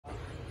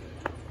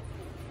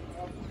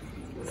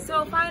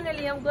So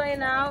finally I'm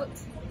going out.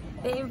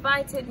 They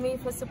invited me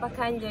for supa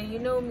kanja. You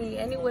know me,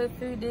 anywhere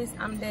food is,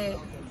 I'm there.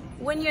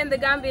 When you're in the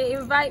Gambia,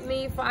 invite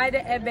me for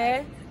either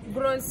ebe,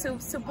 grown soup,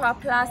 supa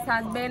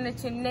plastas,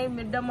 benachin, name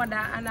me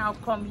domoda, and I'll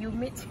come. You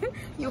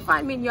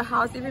find me in your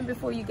house even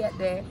before you get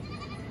there.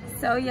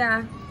 So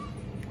yeah,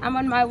 I'm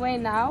on my way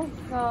now.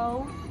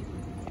 So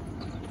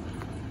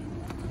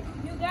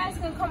you guys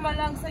can come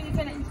along so you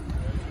can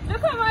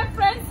look at my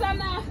friend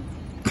Sana.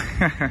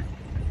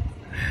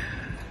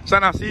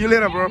 Sana, see you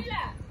later, bro.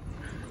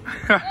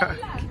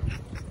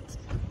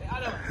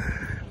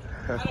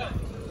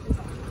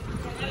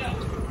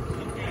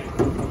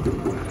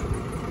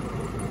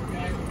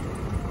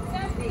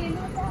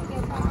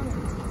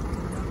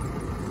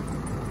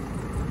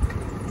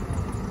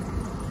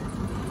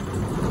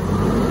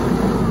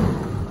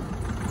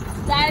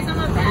 Guys, I'm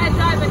a bad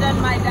driver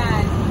than my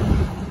dad.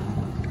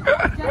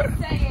 Just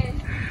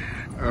saying.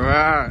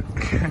 Alright.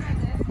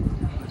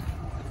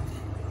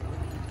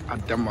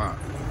 Adama.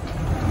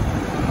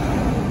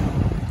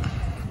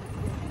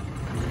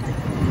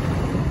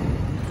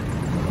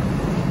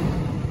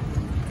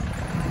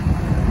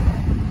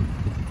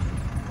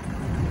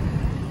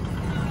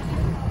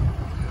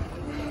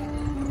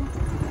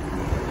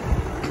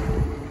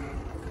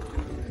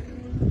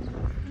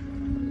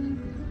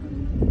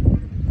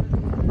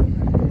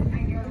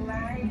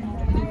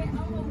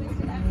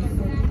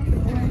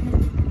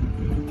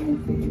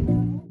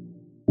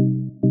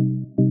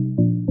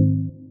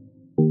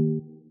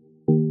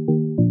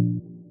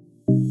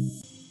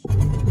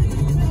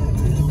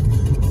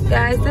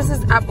 Guys, this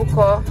is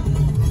Abuko.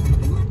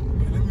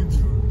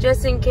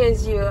 Just in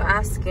case you're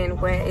asking,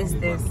 where is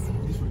this?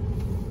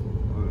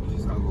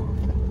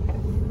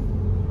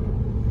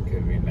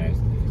 Very nice.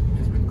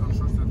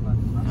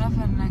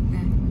 Nothing like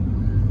that.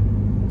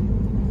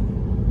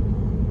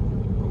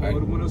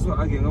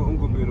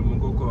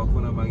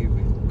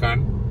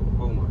 Kan?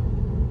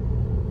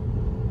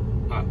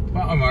 Ah,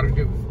 Pak Amar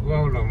ke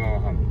wala mau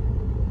ham.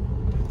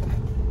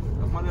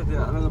 Mana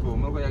dia anak apa?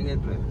 Mereka yang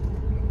ngetre.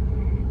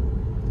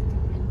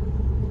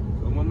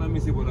 Mana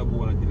misi bola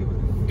bola jadi apa?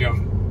 Jam.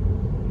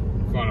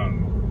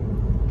 Kanan.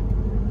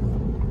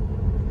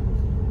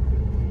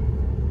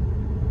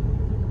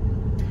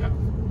 Ya.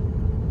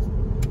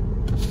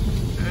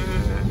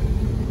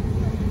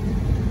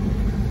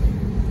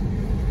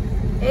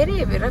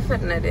 Eri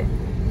berafat nade.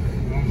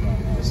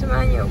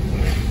 Semuanya.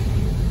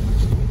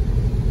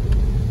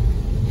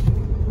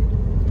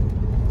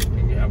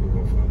 Ini Abu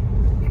Kofa.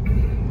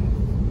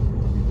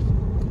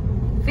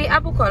 Fi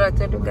Abu Kola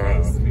tu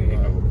guys.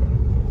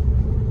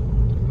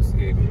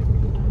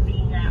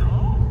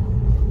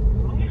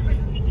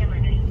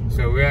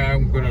 So where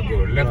I'm gonna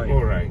go, left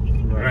or right?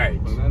 Right.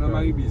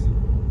 I'm busy.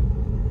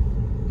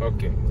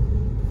 Okay.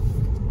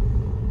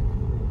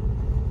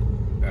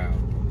 Down.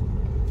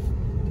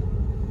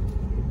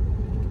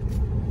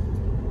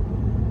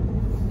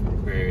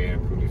 Very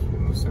police will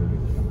not serve.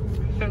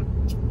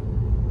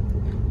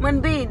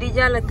 Man be di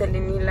jala tali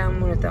ni la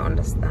mo ta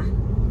understand.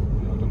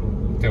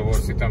 There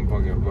was a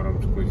tampon of Borom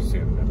to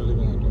position.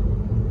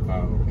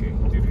 Ah, okay.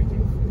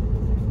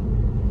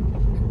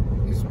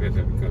 It's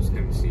better because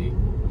can see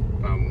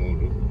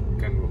Pamulu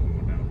can go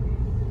home now.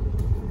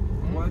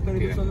 Why can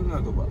you say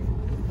that about?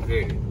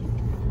 Really?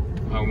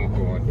 How much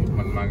want it?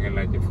 Man, man,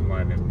 like if you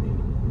want them.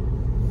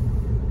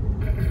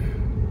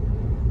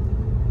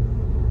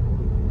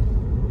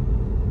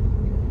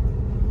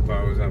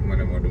 Powers of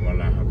money, what do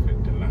I have to do?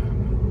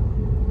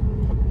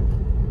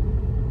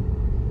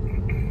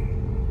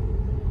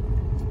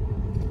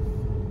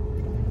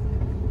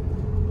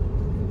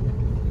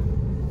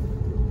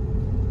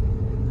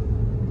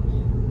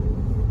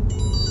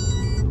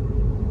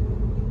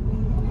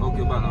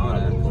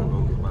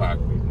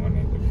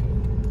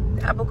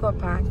 Abuko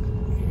Park.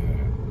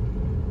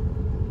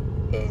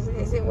 Yeah.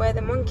 Is it where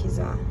the monkeys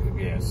are?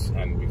 Yes,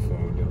 and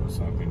before there was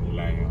something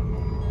lion.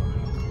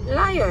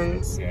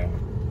 Lions? Yeah.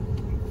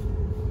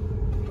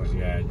 But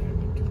yeah, I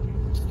need to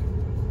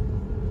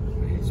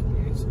be his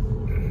place.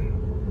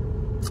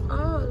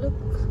 Oh, look.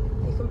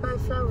 You can buy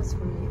flowers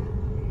from here.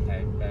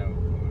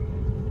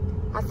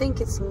 I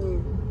think it's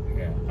new.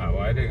 Yeah.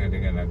 Why they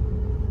gonna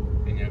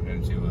in your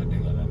country where they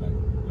gonna like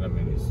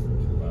Lamin is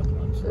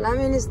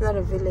Lamin is not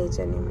a village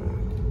anymore.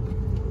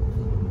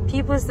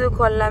 People still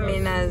call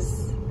Lamin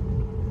as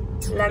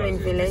Lamin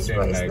village,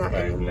 but it's not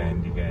anymore.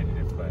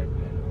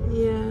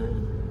 Yeah.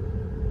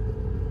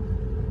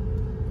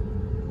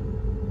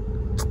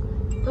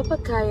 Papa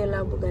kayo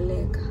la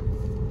bugaleka.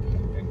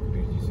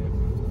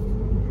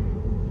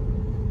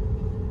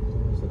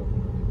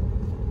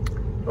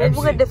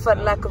 Buga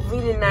different like a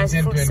really nice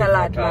fruit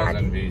salad,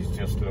 man. These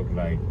just look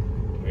like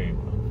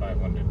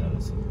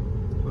 $500.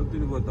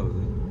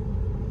 24,000.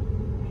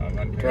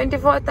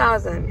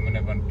 24,000.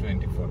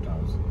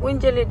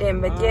 Winjali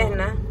dem ba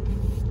jehna.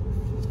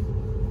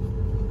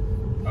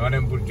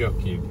 Awan put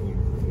jockey put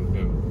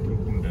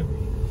kunda.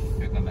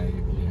 Dekana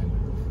ye.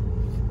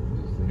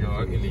 Yo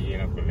ili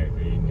yena kole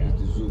inya.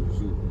 Zoo.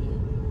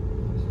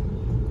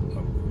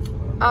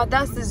 Oh,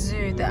 that's the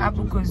zoo, the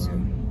Abuko Zoo.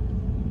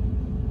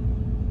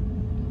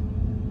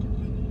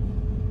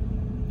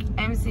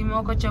 MC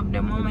moo ko cob de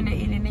moo ma ne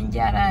ili nañ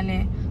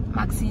jaarale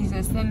Maxise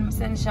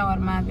seen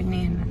shawarma bi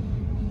nee na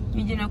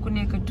ñu jëna ku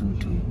nekk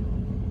tuutu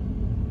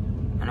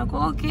ana ko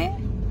ok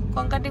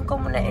kon ka di ko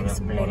mun a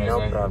explain no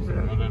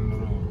problem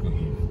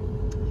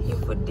you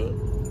could do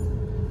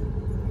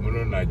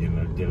mënoon naa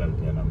jëlal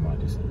benn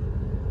maadi sax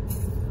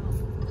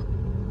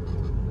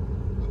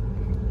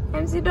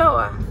MC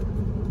dowa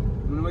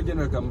Muna ma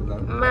jëndal kam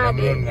daal.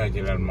 maadi mënoon naa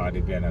jëlal maadi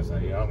benn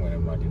sax yow xam nga ne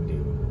maadi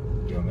ndiw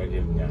yow nga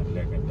jël ñaar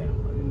lekk ñaar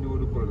Indi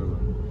wolu problème.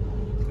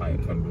 ay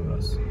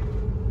Honduras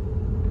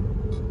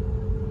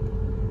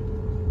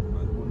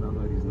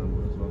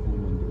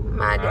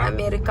maadi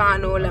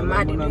americano la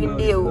maadi du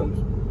ndew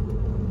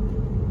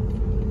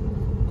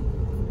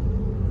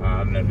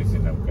am na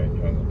risinam kay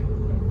jonga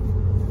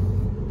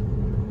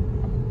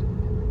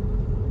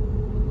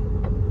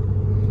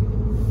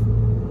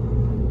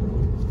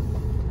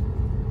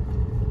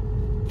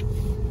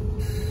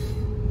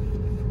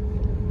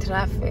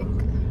traffic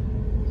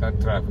sa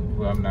traffic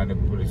bu am naa ne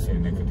police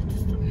nekk di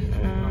disturb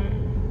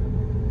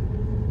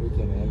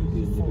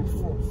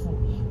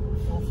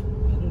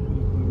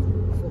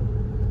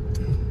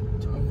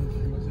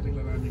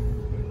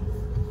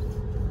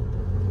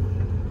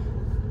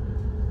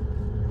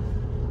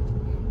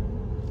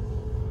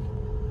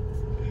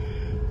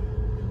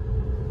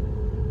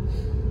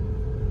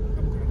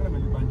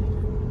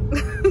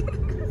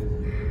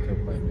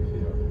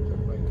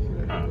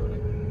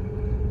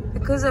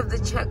because of the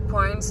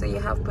checkpoint, so you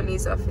have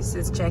police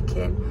officers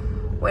checking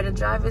where the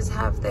drivers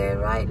have their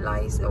right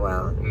license.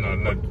 Well, no,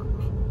 not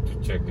to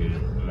check the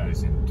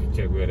license, to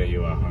check whether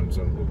you are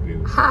handsome or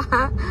beautiful.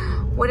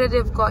 whether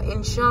they've got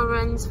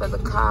insurance for the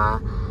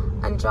car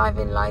and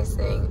driving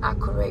license,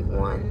 accurate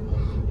one.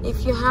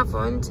 If you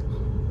haven't,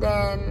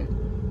 then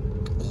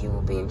you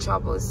will be in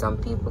trouble. Some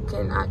people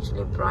can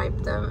actually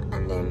bribe them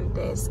and then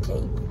they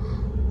escape.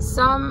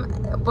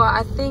 But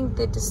I think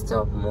they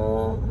disturb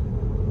more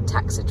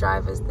taxi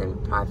drivers than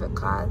private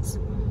cars.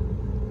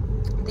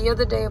 The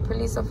other day, a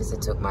police officer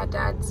took my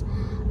dad's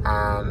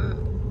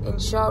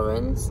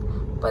insurance,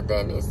 but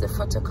then it's the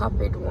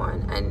photocopied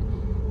one, and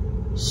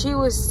she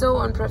was so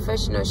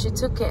unprofessional. She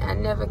took it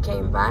and never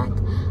came back,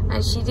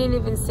 and she didn't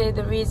even say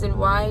the reason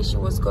why she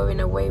was going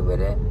away with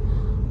it.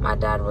 My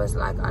dad was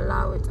like,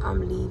 allow it,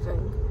 I'm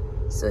leaving.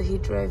 So he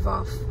drove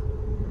off,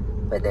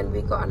 but then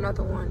we got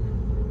another one.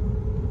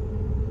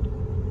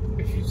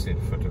 If you said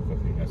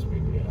photocopy, that's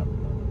when we have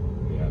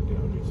the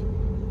original.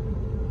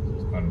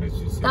 Unless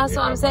you said that's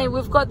what I'm saying.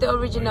 We've got the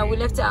original. We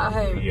left it at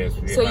home. Yes,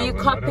 so you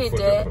copied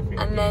it,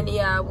 and then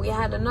we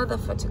had another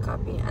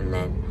photocopy, and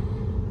then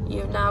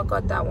you've now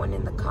got that one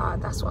in the car.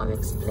 That's what I'm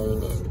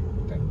explaining.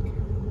 Thank you.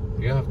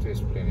 You have to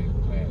explain it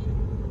clearly.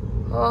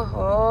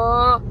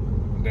 Oh.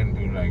 Then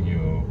do like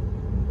your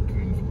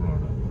twins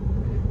brother.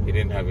 He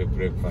didn't have a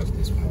breakfast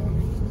this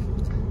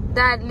morning.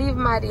 Dad, leave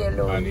Maddie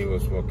alone. And he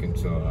was working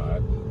so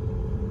hard.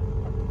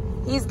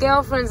 His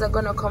girlfriends are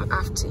gonna come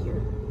after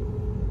you.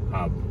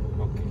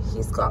 Okay.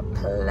 He's got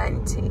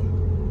plenty.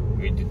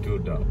 With the 2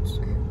 dots.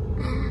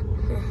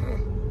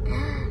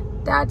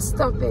 Dad,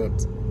 stop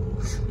it.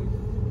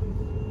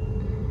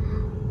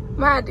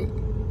 Maddie,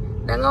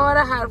 danga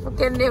wara har fu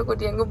kenne ko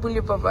di nga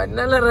bulli papa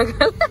na la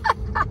ragal.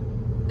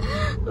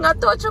 Nga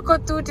tocho ko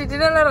tuti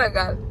dina la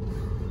ragal.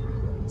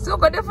 So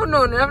ko defu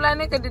nonu daf la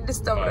nek di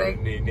disturb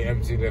rek. Ni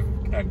MC def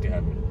anti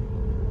ami.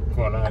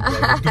 Kola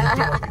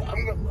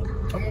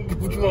I'm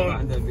going to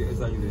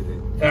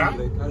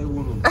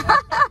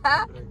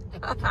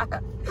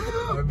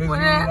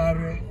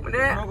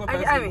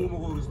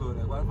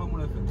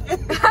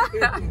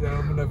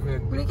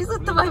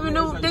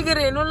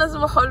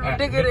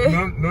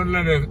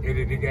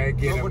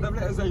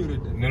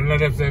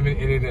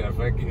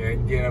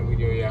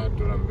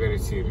very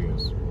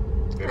serious.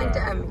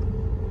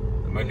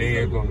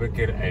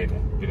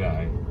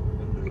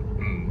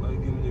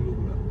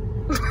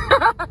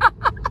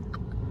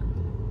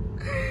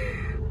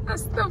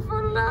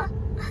 Astaghfirullah.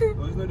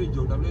 It's not a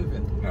joke, I'm not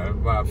even.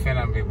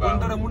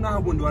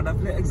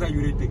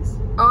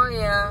 Oh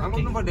yeah.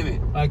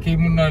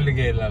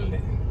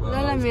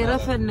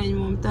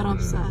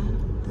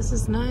 This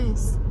is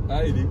nice.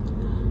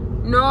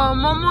 No,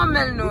 Momo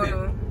Mel no.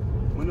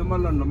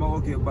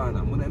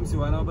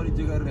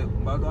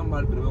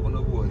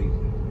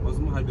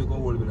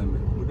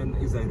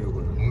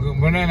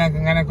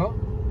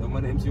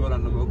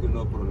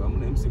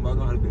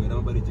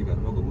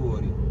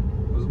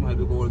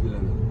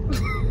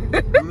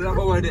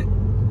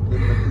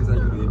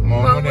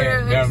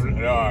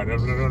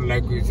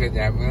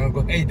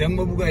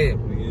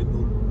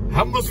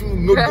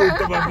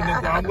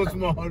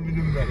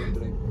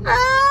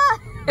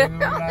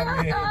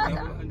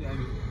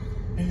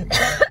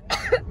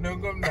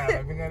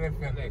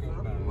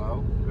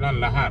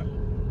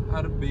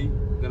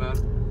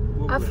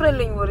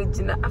 Afreling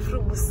original,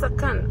 Afro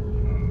busakan.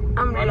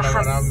 I'm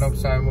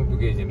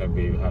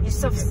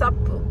Yusuf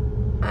Sapo.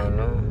 I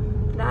know.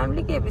 I'm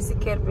like a busy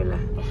Kerbila.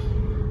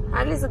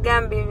 At least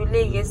Gambia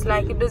village is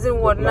like it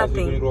doesn't want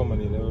nothing.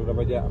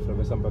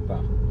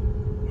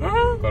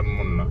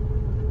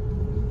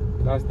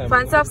 last time.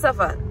 Fan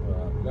safar.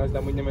 Last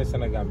time we ñëmé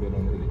Sénégal bi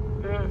non li.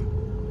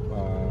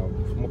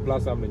 Mo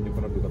place am lañu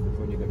ko na dugg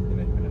fo ñu dem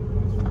dinañ benen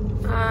place.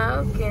 Ah,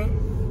 okay.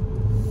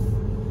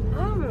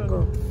 Go.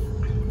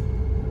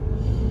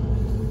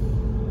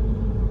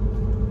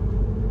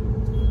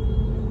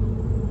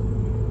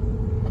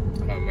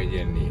 Ma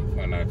jenni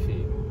fana fi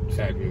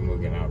side bi mo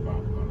gëna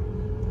baax ko.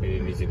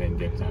 Ni ci dañ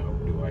jël temps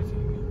di wacc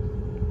ni.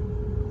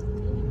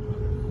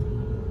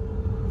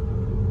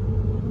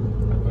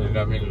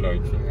 Lamin loy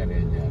ci nga né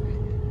ñaari.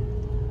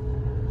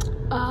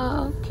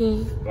 Ah, okay.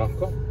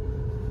 Rafko?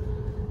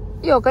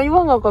 Yo, kañ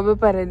wax nga ko ba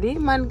pare di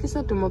man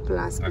gisatuma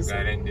place bi. Ak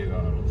ren di lo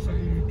sa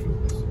YouTube.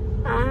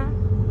 Ah.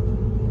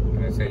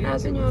 Ah,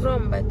 suñu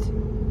rombat.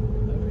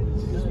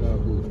 This is not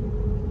good.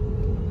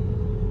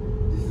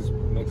 This is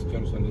next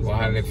Johnson is.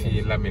 Waxale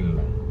fi Lamin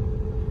la.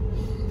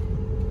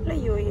 La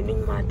yooyu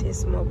niñ maatee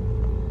suma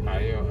bopp.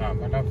 Ayo,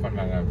 mana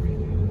fana nga bi.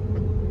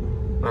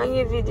 Maa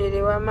ngi vidéo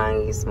de waaye maa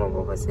ngi gis suma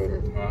bopp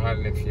sel.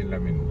 Waxale fi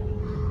Lamin la.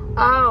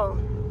 Oh,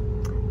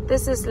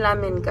 this is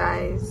Lamin,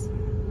 guys.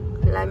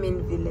 Lamin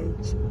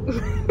village.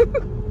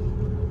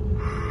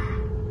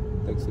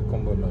 Taxi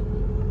combo not.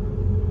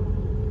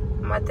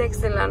 Ma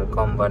Texeland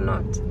combo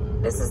not.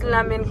 This is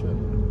Lamin.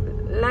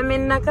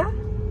 Lamin naka?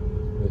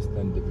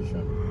 Western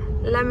Division.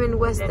 Lamin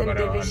Western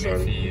Division.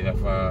 Fi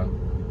dafa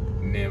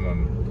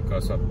name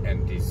because of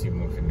NTC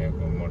mo fi nekk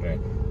mo re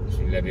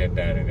su la dia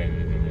dare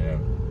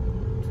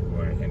to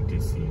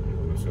NTC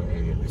also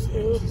area this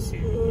NTC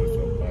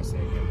also pass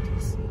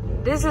NTC.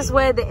 This is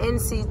where the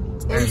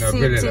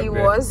NCT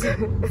was.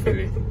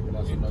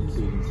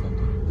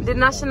 The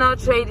National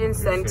Trading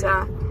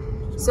Center.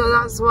 So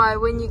that's why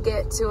when you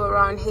get to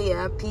around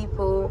here,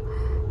 people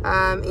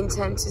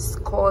intend to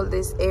call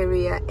this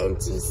area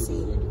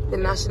NTC, the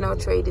National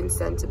Trading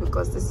Center,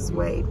 because this is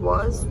where it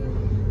was.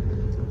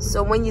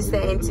 So when you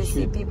say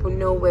NTC, people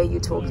know where you're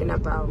talking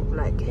about,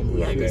 like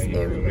here, this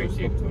area.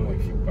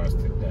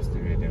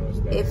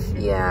 If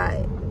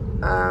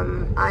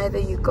either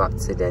you got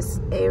to this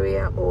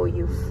area or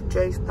you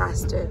drove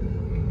past it.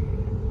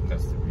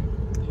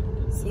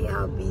 See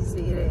how busy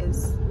it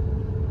is.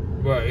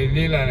 Well,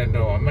 Lila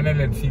no, I'm gonna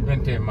let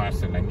Fibente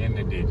Marcel and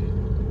Yende did it.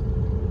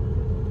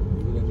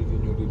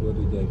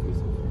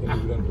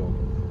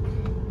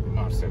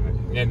 Marcel,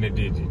 Yende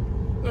did it.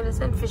 Yeah, the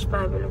Sunfish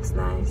Bible looks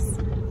nice.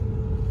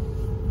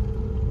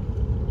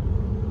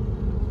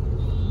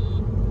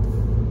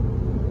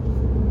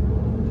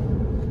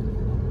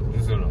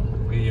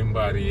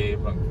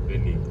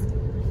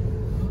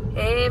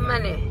 Hey,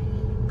 money.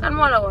 Can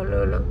mo la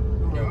lolo?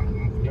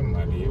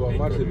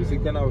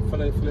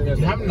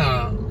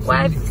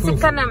 Why si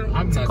kanam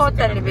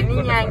kota live ni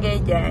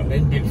nyange jay.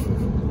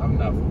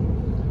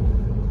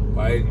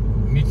 Why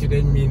nit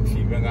dañ min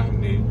fi ba nga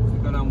xamne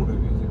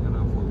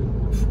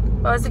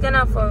si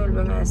kana foil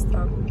ba nga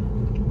stop.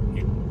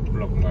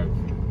 Block my.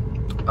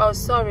 Oh,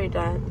 sorry,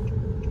 Dad.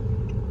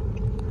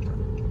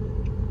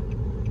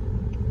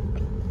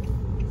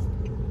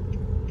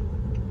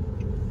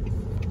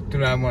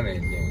 Tuna money.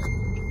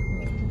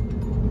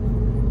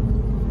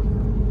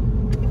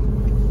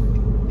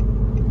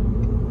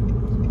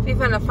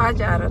 FIFA na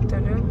Fajara to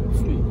do.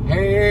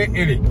 Hey,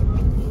 Eli.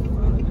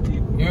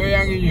 Yo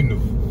yangi yundu.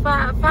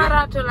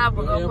 Farato la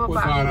buga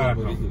papa.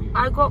 Farato.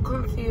 I got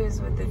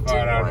confused with the two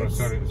Farato, words.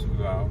 sorry.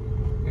 Wow.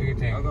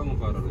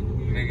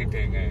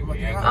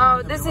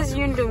 Oh, this is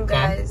Yundum,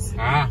 guys.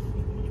 Ah.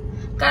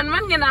 Can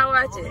man gonna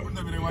watch it?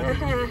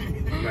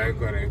 Like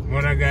correct.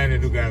 Mona gane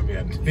du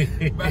Gambia.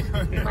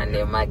 Man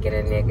le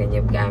magere nega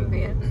ñep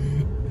Gambia.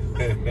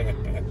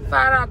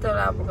 Farato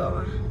la buga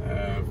wa.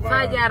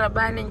 Fajara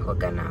bay nañ ko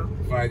gannaaw.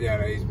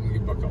 Fajara is mu ngi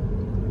bakaw.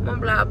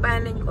 Mom la bay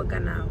nañ ko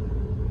gannaaw.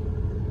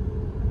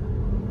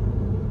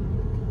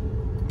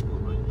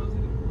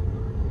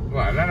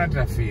 Wa la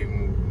ta fi mu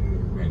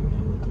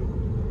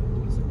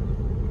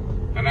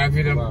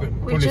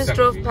we just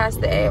drove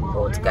past the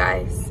airport,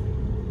 guys.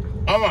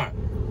 Ama.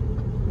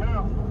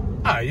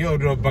 Ah, yo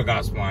drove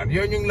bagas man.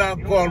 Yo ñu la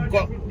call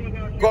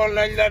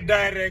nañ la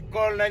direct,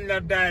 call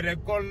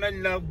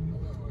nañ la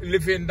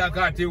lifin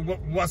Dakati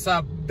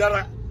WhatsApp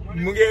dara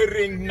mu ngi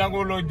ring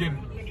nangolo jël.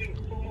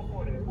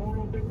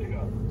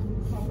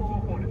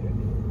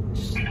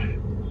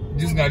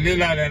 Gis nga li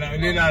la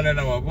leen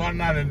wax bo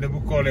na leen de bu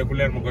callé bu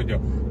leen mako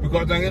jox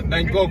because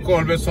dañ ko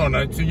call be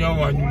sona su ñoo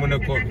wax ñu mëna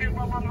call.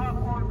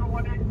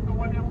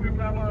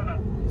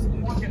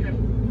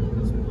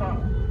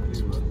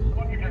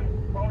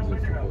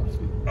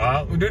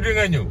 Ah, udah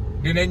nga ñew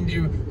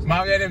dinañ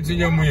ma nga dem ci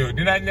ñoom mu ñew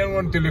dinañ leen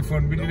won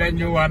téléphone bi dinañ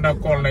ñu wanda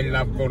call lañ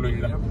la call luñ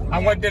la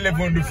am nga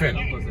téléphone du fen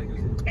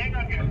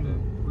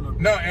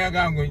no e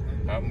ga nguy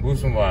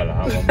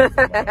Busumbala.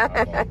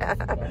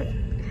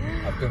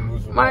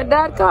 My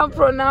dad can't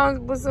pronounce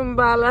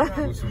Busumbala.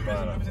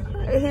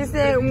 He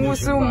said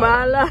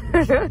Musumbala.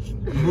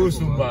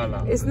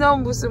 Busumbala. It's not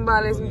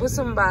Busumbala, it's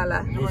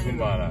Busumbala.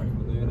 Busumbala.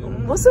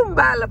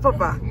 Busumbala,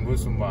 Papa.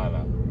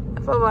 Busumbala.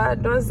 Papa,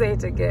 don't say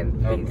it again,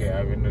 please. Okay,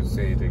 I will not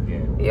say it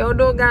again. You're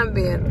no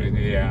Gambian.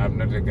 Yeah, I'm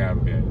not a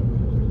Gambian.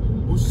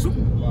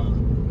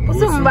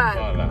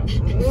 Busumbala.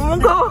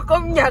 Mungo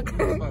kom nyak.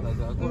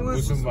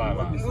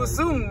 Busumbala.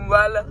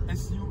 Busumbala.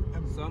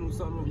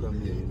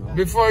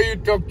 Before you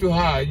talk to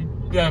her,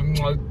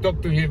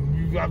 talk to him,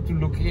 you have to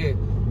look here.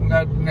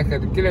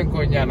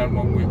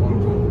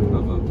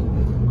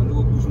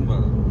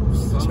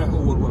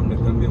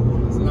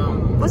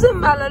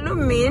 Busumbala lu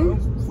mean?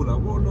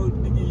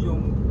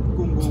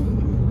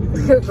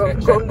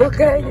 Congo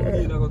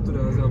kaya.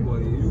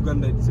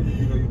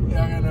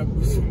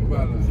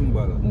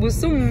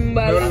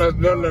 Busumbala.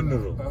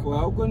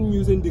 How can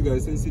you send the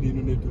guys and see the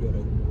new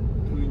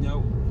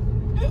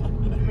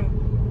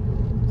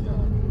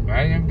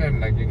I am them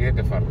like you get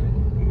the far.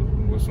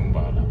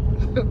 Busumbala.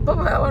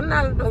 Papa,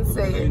 Ronald don't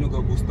say it.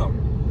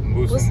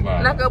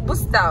 Busumbala. Like a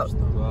boost out.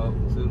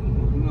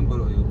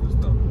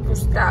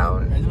 Boost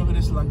town.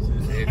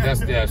 That's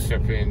their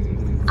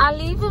shopping. I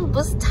live in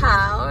Boost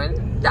Town.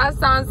 That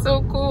sounds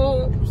so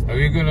cool.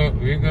 We're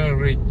gonna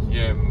reach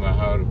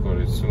how to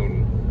call it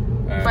soon.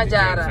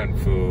 Fajara.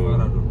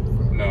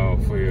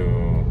 For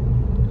your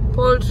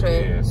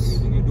Poultry. Yes.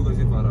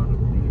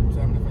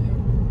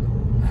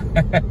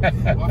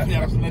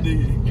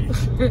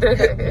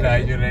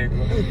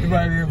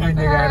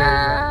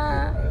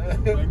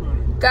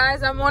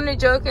 Guys, I'm only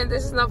joking.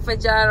 This is not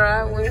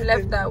Fajara. We've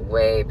left that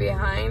way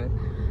behind.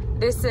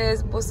 This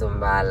is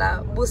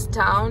Busumbala, Boost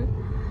Town.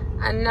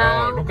 And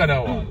now... look at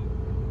that one.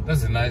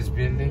 That's a nice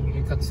building.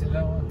 You can see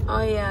that one.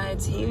 Oh yeah,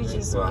 it's huge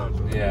as well.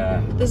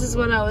 Yeah. This is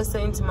what I was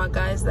saying to my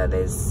guys, that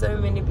there's so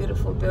many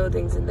beautiful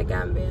buildings in the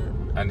Gambia.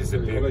 And it's a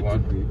big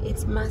one.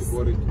 It's massive.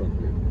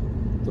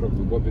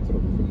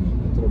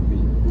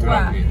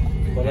 Wow.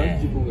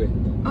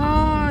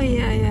 Oh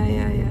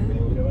yeah.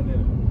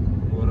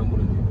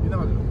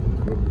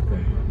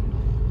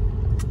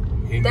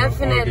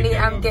 Definitely,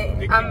 I'm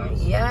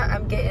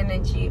getting a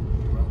Jeep.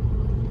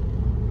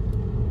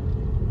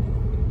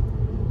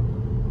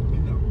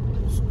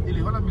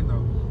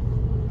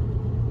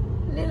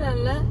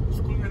 Lilala.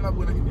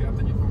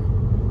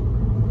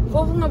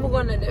 Fofu nga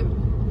bugona dem.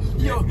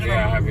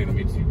 Yeah, having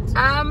meetings.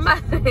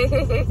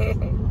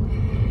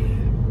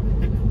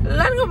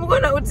 Lan nga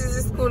bugona uti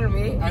si school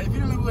mi.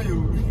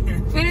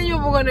 Fini ñu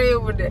bugona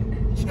yobu de.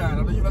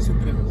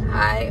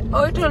 Ay,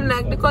 oytul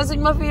nak because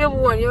suñ ma fi yobu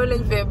won yow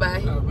lañ fay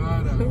bay.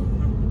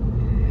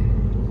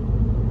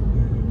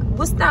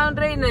 Boost Town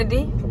rey na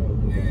di.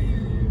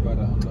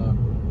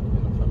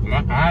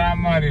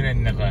 Mari nañ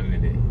nakal ni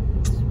de.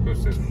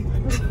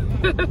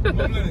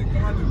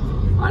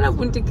 Wala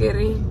bunti kër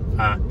yi.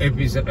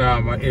 APS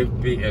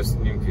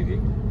ñu ngi fi.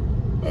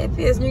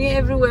 APS ñu ngi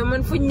everywhere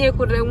man fuñ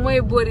nekkul rek mooy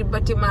boori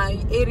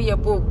bâtiment area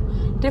boobu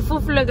te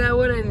foofu la gaa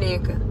war a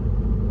nekk.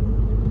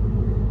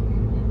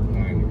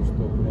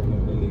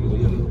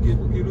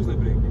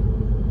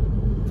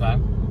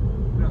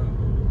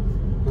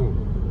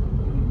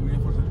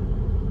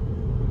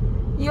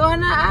 Yoo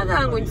na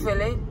àggaanguñ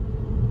fële.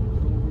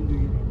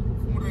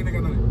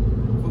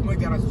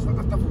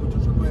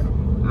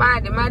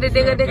 maa de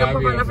dégg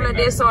papa daf la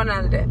dee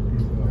sonal de.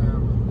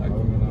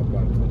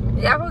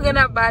 yaa ko gën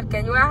a baat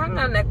kañ waa xam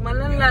nga nag man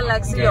lan la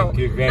laag si yow.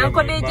 danga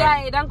ko dee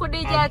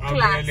jaay classe. I'm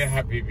really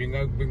happy bi nga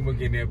ma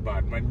génnee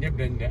baat man ñëpp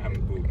dañ de am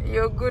good.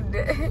 You're good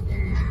de.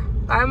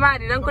 waaye maa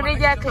di danga ko dee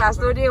jaay classe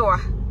doo dee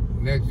wax.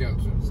 Next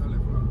Johnson.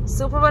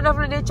 su papa daf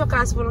la dee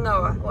cokaas pour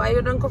nga wax waaye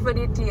yow danga ko fa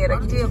di téye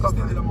rek téye ko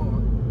fa.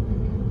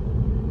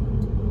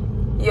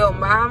 yow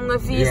mbaa xam nga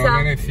fii sax. yow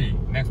nga ne fii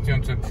Next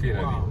Johnson fii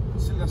la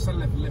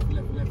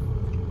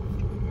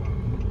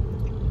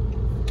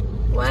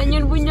waaye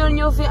ñun bu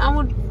ñëw fi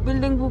amul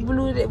building bu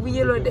blue de bu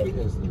yellow de.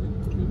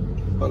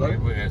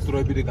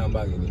 Troy bi di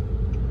Gambia ngi nii.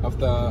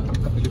 After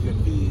living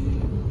bi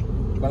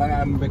bala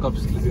nga am makeup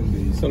living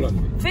bi salon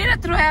bi. Fii la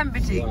Troy am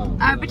biti.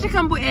 Ah biti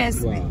kam bu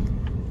ees bi.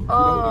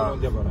 Oh.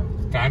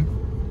 Kan?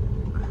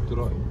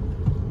 Troy.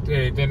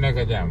 Te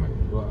naka jaama.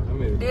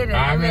 Déedéet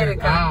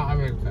America.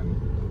 American.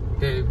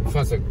 Te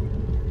fasak.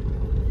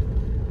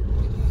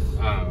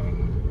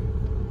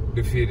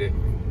 Du fii de.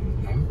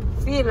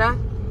 Fii la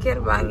kër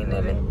baa ngi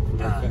ne le.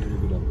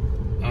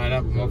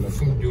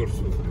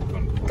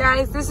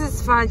 Guys, this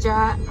is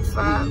Farato.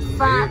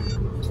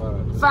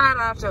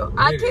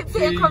 I keep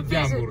getting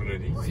confused.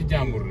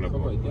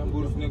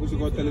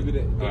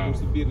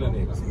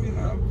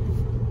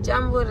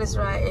 Jambur is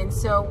right, and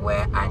so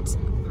we're at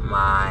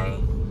my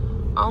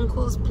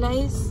uncle's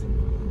place.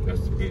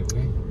 That's the big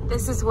thing.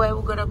 This is where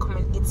we're gonna come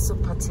and eat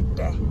supa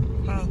today.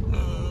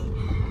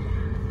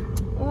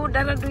 Ooh,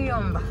 dala do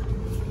yomba.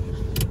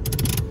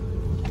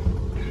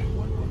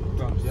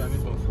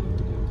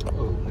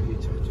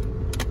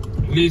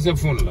 Lisa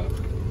phone la.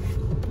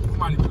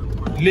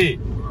 Lee.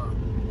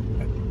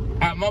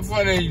 My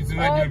phone is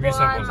ready. Oh boy,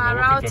 my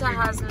router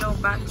has low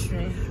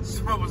battery.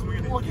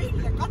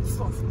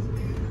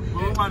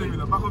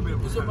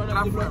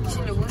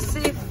 We'll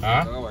see if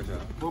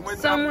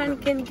someone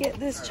can get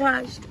this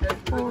charged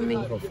for me.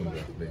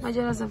 My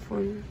just a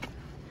phone.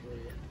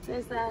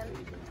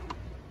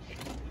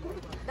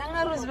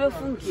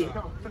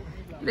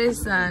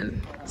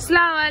 Listen.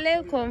 Assalamu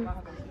alaikum.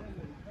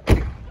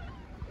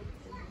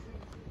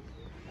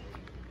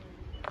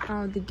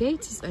 Oh, the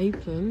gate is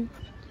open.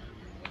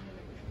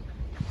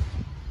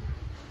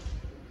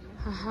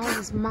 Her house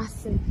is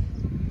massive.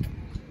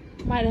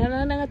 My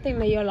I think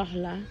that you're la.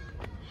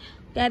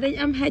 Daddy,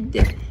 I'm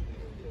headed.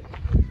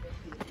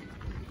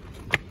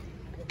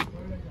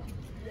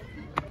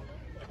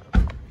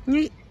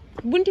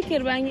 Bunti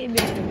kër baa ngi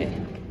ibbe.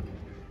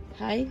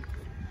 Hi.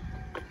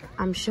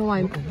 I'm sure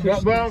I'm.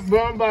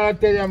 Ba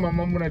tëj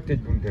mama mun a tëj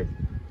bunte.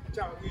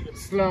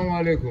 Assalamu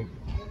alaikum.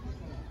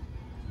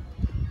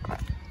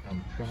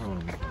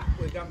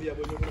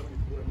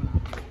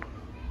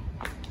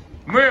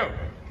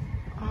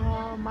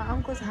 Oh, my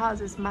uncle's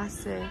house is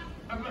massive.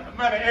 I'm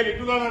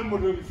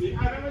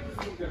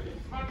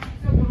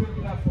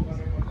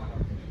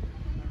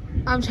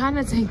trying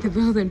to take the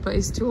building, but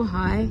it's too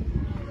high.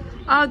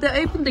 Oh,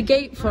 they opened the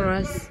gate for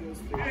us.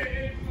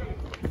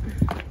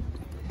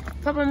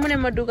 Papa, mune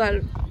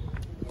madugal.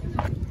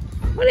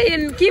 What are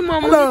you?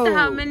 Kimo, Mr.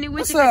 How many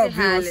wishes you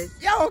have?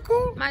 Yeah,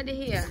 cool. Mighty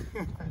here.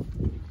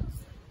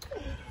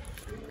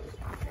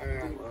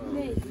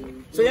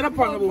 So you're not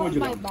part of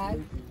My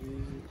bag.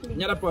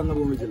 You're not part of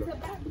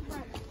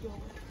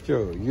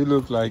Joe, you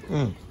look like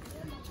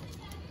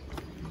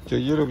Joe,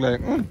 you look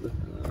like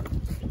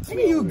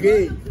Maybe you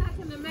gay. He's like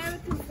an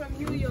American from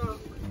New York.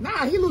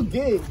 Nah, he look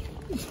gay.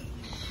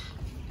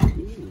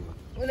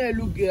 When I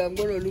look gay, I'm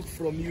gonna look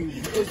from you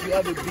because you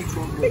have a big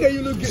bum. Nigga,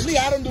 you look gay. Nigga,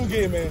 I don't do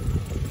gay, man.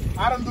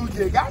 I don't do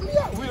gay.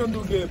 Gambia, we don't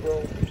do gay,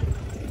 bro.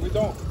 We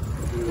don't.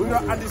 We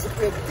don't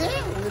anticipate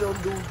gay. We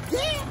don't do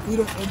gay. We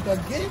don't enter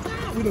gay.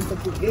 We don't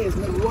talk to gays.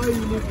 Like, why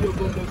you leave your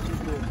bum up to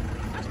go?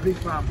 That's big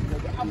fat,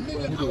 nigga. I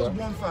was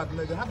born fat,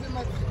 nigga. Have you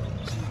met?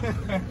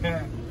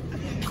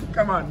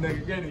 Come on,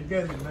 nigga. Get it,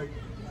 nigga.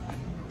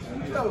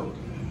 Yo.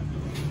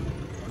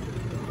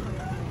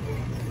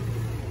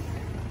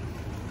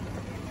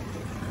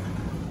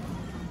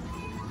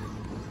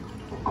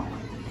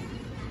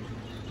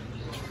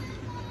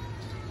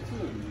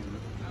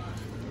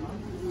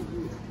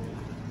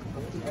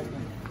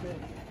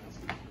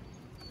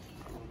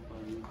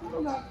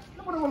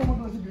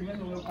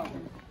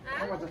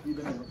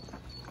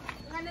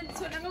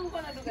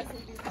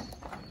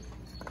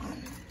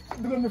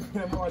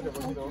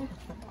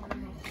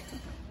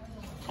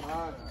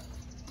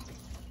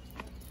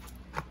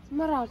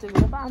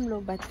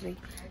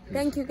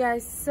 Thank you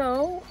guys.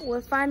 So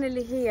we're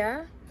finally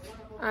here,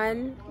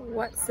 and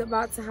what's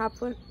about to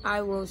happen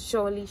I will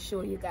surely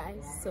show you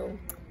guys. So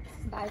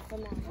bye for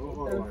now.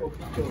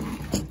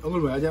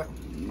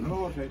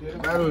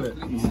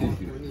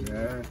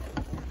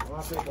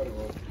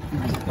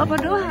 Papa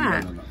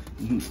Doha.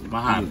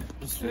 Mahal.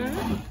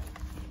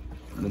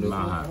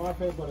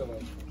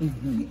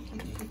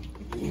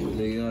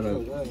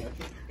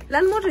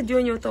 Lan mo to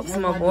join your talk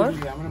sama boy?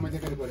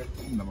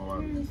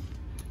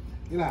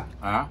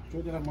 Ah?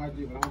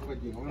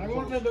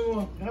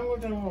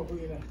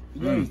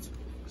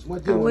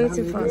 I'm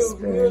waiting for a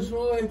spoon.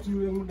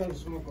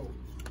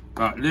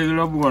 Ah, léegi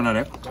loo bëggoon a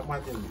rek.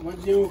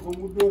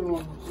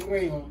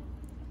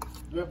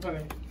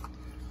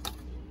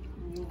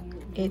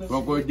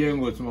 Boo ko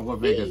jéngoo su ma ko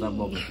fekkee sax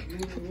bokk.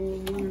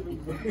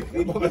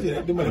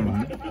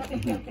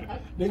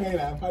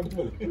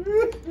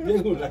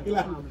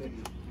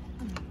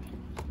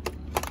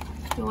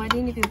 So I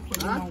didn't even put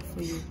it out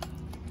for you.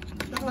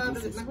 I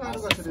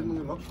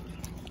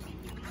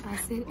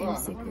said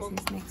MC because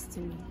he's next to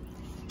me.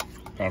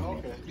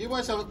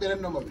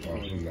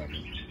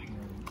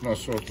 No,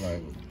 sauce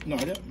like. No,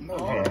 I don't. No.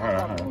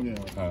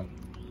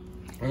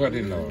 I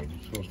didn't know.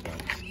 Sauce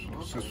like.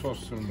 Sauce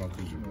still not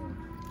good.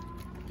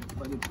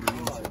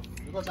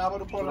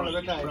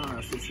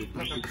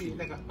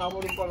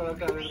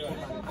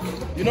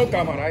 You know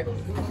Kama, right?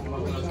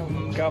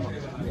 Kama.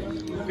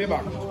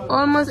 Payback.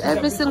 Almost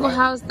every single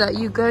house that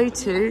you go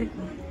to,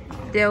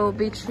 there will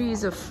be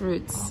trees of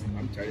fruits.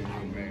 I'm telling you,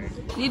 man.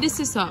 Need this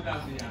is up.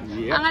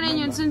 I'm gonna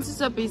use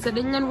this up. Is that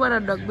the young water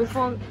dog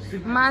before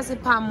Massy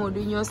Pamo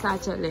do your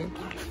satchel?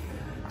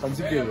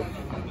 Okay,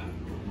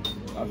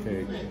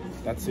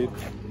 that's it.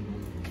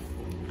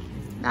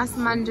 That's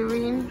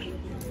mandarin.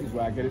 This is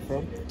where I get it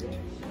from.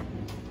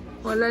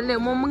 Wala le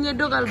mo mungi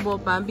dogal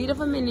bopam bi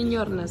dafa melni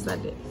ñor na sa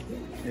de.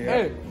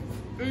 Hey,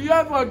 you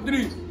have for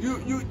 3. You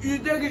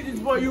take it, it's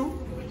for you.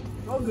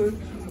 Okay.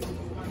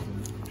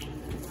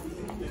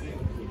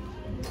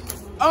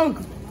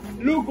 Uncle,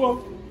 look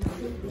up.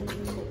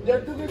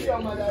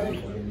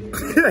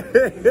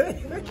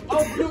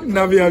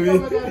 Nabi.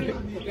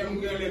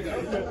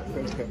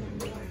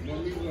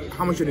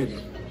 How much you need?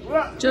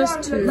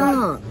 Just 2.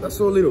 Nah, that's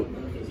so little.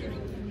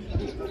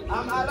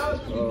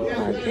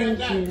 Oh, thank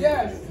you.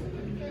 Yes.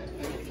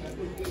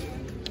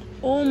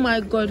 Oh my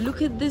God,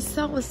 look at this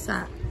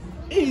salsa.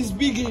 It's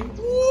big.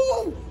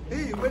 Woo!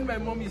 Hey, when my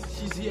mom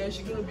she's here,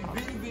 she's gonna be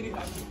very, very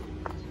happy.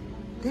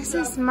 This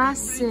is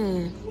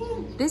massive.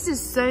 This is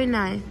so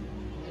nice.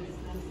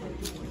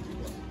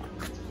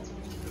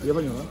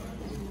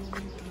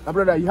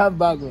 Brother, you have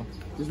bag.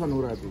 This one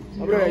will wrap it.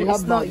 Brother, you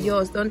have It's not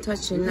yours. Don't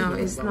touch it now.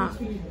 It's not.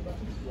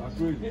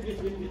 You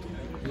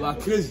are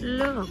crazy.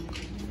 Look.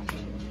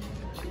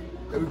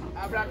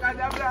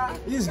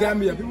 This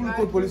Gambia, people will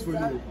call police for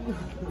you.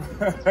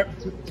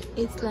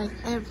 It's like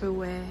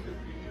everywhere.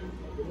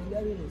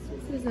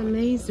 This is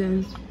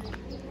amazing.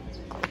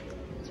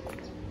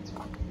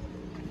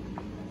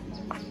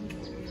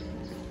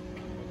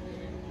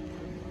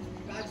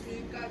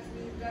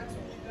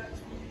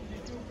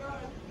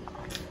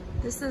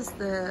 This is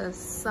the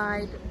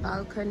side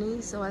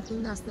balcony, so I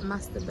think that's the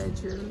master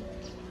bedroom.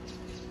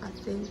 I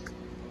think.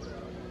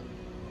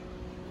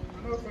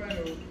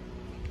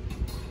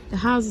 The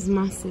house is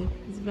massive.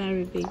 It's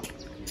very big.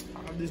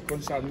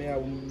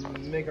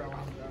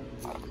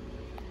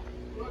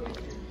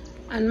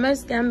 And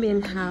most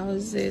Gambian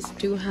houses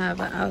do have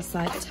an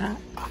outside tap.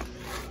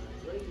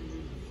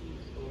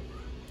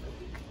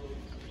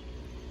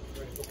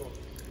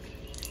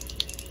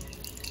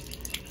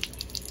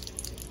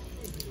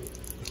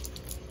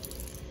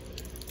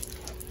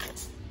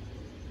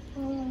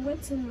 Oh,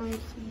 what's in my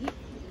feet?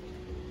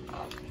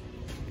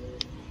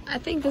 I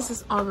think this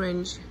is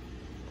orange,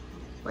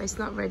 but it's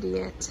not ready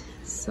yet.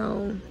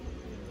 So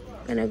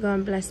I'm gonna go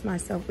and bless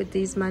myself with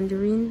these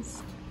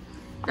mandarins.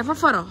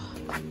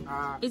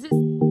 Is it?